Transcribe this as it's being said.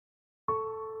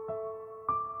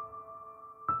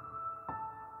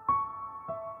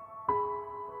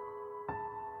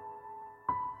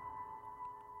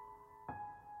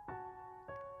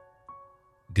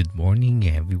Good morning,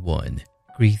 everyone.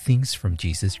 Greetings from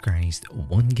Jesus Christ,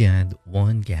 one God,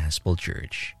 one Gospel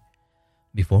Church.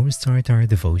 Before we start our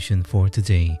devotion for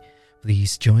today,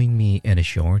 please join me in a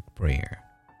short prayer.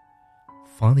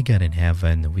 Father God in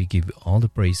heaven, we give you all the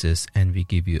praises and we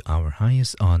give you our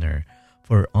highest honor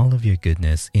for all of your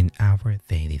goodness in our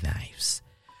daily lives.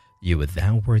 You are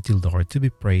thou worthy, Lord, to be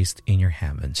praised in your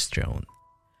heaven's throne.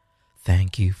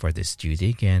 Thank you for this duty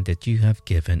again that you have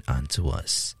given unto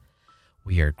us.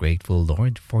 We are grateful,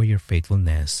 Lord, for your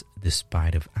faithfulness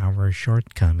despite of our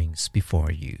shortcomings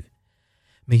before you.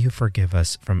 May you forgive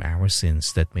us from our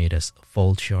sins that made us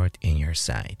fall short in your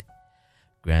sight.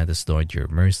 Grant us, Lord, your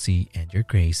mercy and your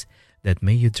grace that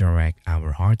may you direct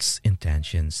our heart's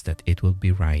intentions that it will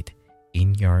be right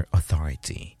in your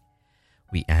authority.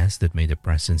 We ask that may the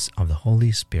presence of the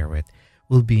Holy Spirit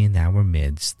will be in our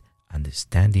midst,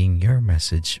 understanding your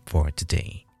message for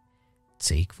today.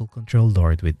 Take full control,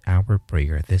 Lord, with our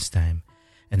prayer this time,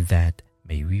 and that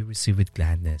may we receive with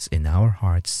gladness in our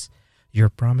hearts your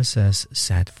promises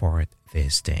set forth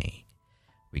this day.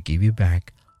 We give you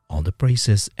back all the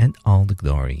praises and all the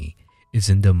glory. It's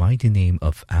in the mighty name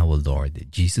of our Lord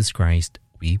Jesus Christ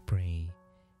we pray.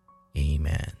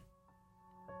 Amen.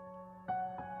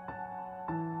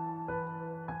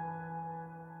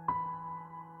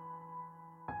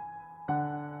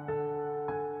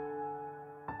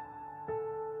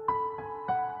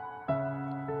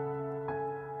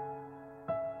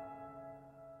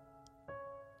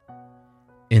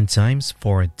 In times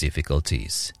for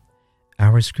difficulties.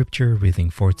 Our scripture reading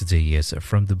for today is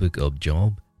from the book of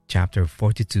Job, chapter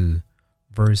 42,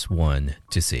 verse 1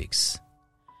 to 6.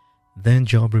 Then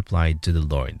Job replied to the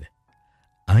Lord,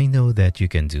 I know that you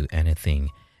can do anything,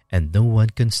 and no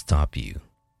one can stop you.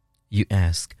 You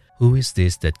ask, who is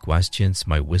this that questions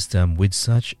my wisdom with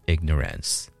such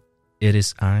ignorance? It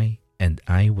is I, and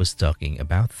I was talking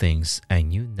about things I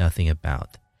knew nothing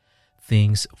about,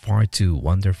 things far too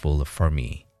wonderful for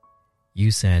me. You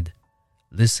said,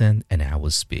 listen and I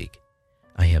will speak.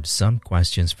 I have some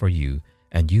questions for you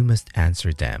and you must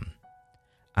answer them.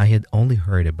 I had only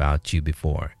heard about you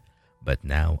before, but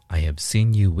now I have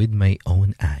seen you with my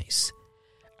own eyes.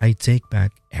 I take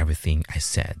back everything I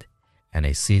said, and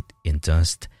I sit in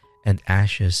dust and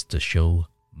ashes to show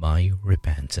my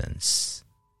repentance.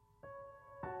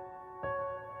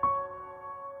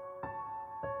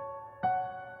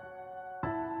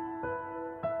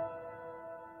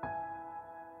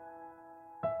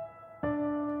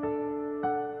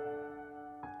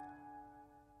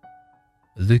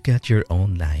 Look at your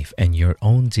own life and your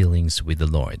own dealings with the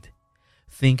Lord.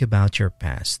 Think about your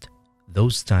past,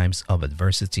 those times of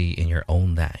adversity in your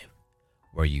own life.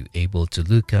 Were you able to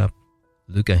look up,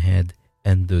 look ahead,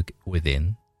 and look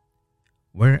within?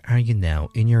 Where are you now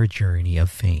in your journey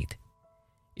of faith?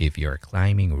 If you are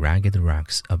climbing ragged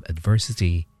rocks of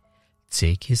adversity,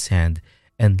 take His hand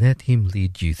and let Him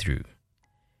lead you through.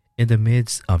 In the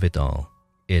midst of it all,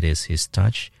 it is His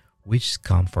touch which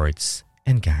comforts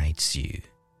and guides you.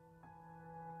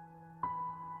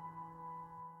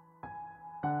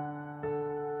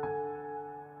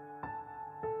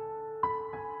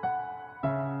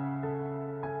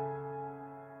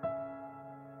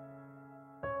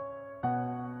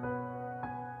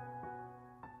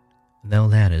 Now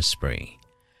let us pray.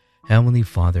 Heavenly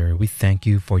Father, we thank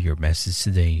you for your message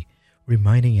today,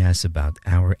 reminding us about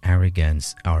our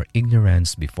arrogance, our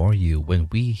ignorance before you when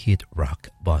we hit rock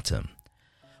bottom.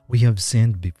 We have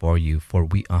sinned before you, for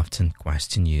we often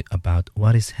question you about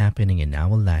what is happening in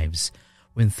our lives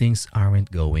when things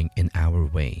aren't going in our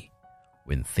way,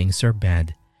 when things are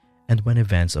bad, and when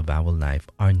events of our life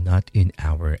are not in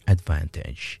our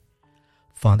advantage.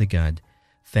 Father God,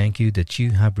 thank you that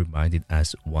you have reminded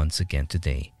us once again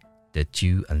today that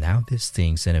you allow these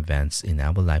things and events in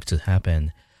our life to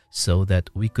happen so that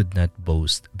we could not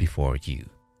boast before you.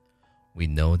 We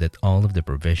know that all of the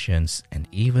provisions and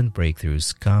even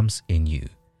breakthroughs comes in you.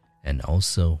 And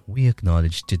also we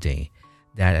acknowledge today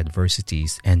that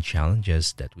adversities and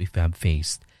challenges that we have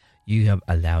faced, you have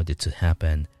allowed it to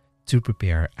happen to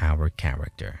prepare our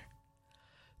character.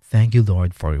 Thank you,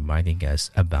 Lord, for reminding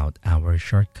us about our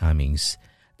shortcomings,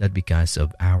 that because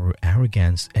of our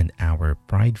arrogance and our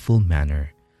prideful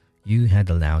manner, you had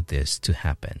allowed this to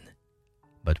happen.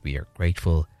 But we are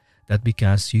grateful that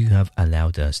because you have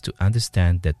allowed us to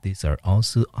understand that these are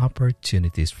also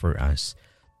opportunities for us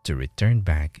to return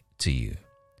back to you.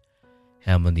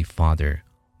 Heavenly Father,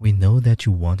 we know that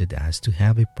you wanted us to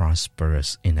have a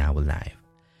prosperous in our life,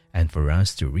 and for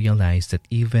us to realize that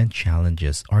even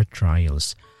challenges or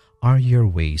trials are your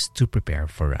ways to prepare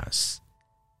for us.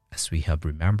 as we have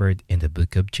remembered in the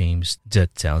book of James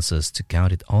that tells us to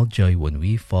count it all joy when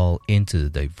we fall into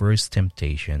diverse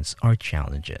temptations or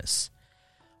challenges.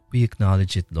 We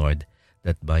acknowledge it, Lord,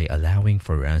 that by allowing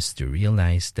for us to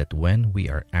realize that when we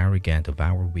are arrogant of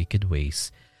our wicked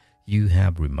ways, you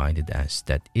have reminded us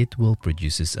that it will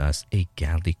produces us a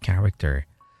godly character,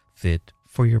 fit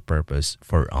for your purpose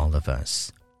for all of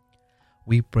us.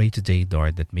 We pray today,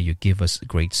 Lord, that may you give us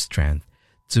great strength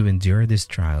to endure this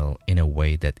trial in a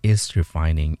way that is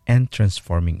refining and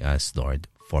transforming us, Lord,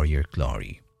 for your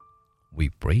glory. We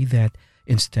pray that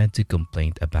instead to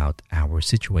complain about our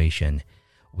situation,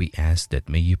 we ask that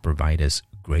may you provide us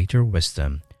greater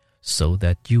wisdom so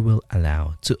that you will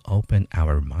allow to open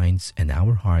our minds and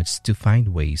our hearts to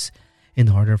find ways in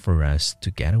order for us to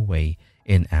get away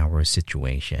in our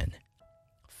situation.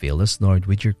 Fill us, Lord,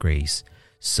 with your grace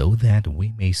so that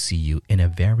we may see you in a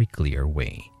very clear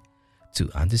way,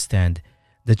 to understand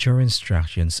that your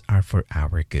instructions are for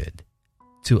our good,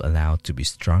 to allow to be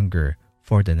stronger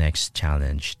for the next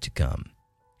challenge to come.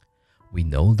 We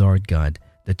know, Lord God,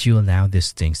 that you allow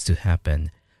these things to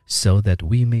happen so that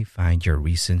we may find your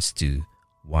reasons to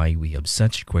why we have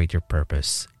such greater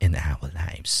purpose in our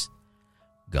lives.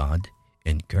 God,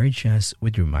 encourage us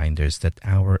with reminders that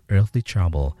our earthly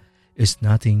trouble is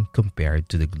nothing compared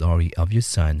to the glory of your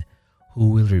Son who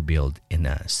will rebuild in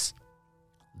us.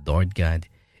 Lord God,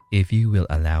 if you will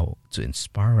allow to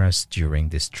inspire us during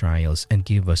these trials and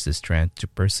give us the strength to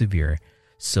persevere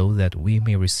so that we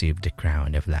may receive the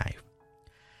crown of life.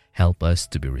 Help us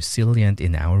to be resilient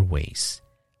in our ways.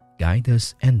 Guide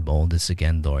us and mold us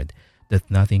again, Lord, that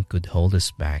nothing could hold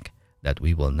us back, that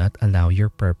we will not allow your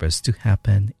purpose to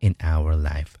happen in our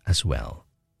life as well.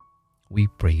 We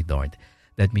pray, Lord,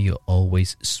 that may you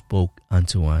always spoke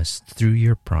unto us through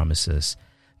your promises,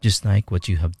 just like what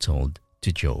you have told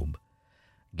to Job.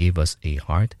 Give us a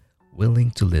heart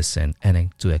willing to listen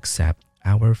and to accept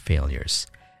our failures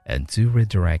and to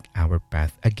redirect our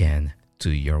path again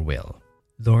to your will.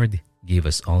 Lord, give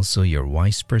us also your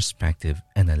wise perspective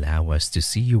and allow us to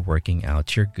see you working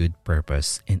out your good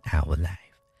purpose in our life.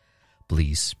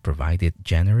 Please provide it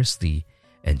generously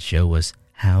and show us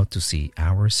how to see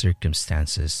our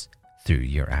circumstances through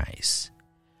your eyes.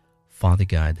 Father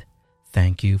God,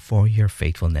 thank you for your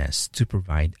faithfulness to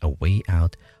provide a way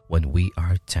out when we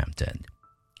are tempted.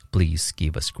 Please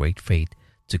give us great faith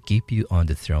to keep you on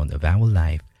the throne of our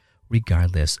life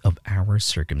regardless of our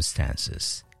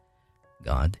circumstances.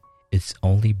 God, it's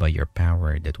only by your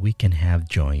power that we can have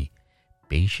joy,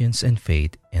 patience, and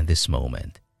faith in this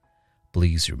moment.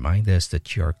 Please remind us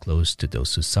that you are close to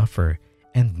those who suffer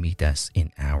and meet us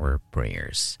in our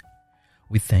prayers.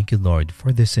 We thank you, Lord,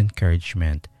 for this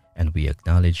encouragement, and we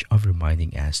acknowledge of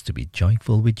reminding us to be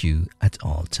joyful with you at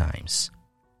all times.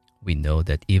 We know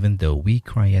that even though we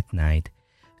cry at night,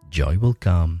 joy will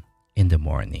come in the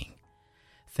morning.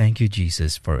 Thank you,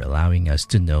 Jesus, for allowing us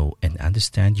to know and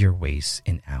understand your ways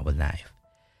in our life.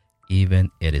 Even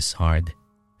it is hard,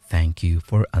 thank you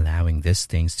for allowing these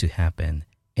things to happen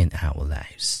in our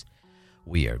lives.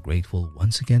 We are grateful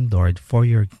once again, Lord, for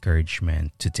your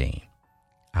encouragement today.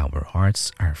 Our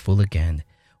hearts are full again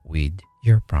with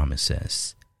your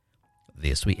promises.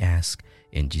 This we ask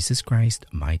in Jesus Christ's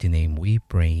mighty name we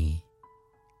pray.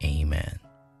 Amen.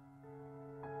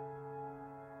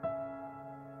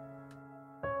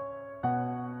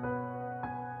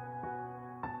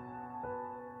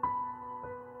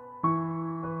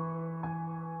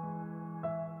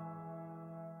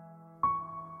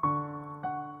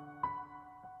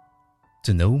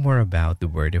 To know more about the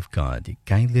Word of God,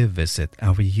 kindly visit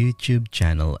our YouTube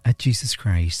channel at Jesus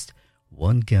Christ,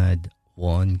 One God,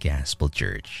 One Gospel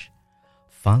Church.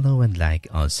 Follow and like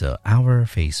also our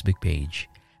Facebook page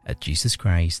at Jesus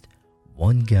Christ,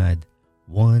 One God,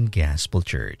 One Gospel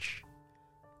Church.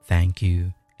 Thank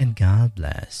you and God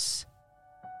bless.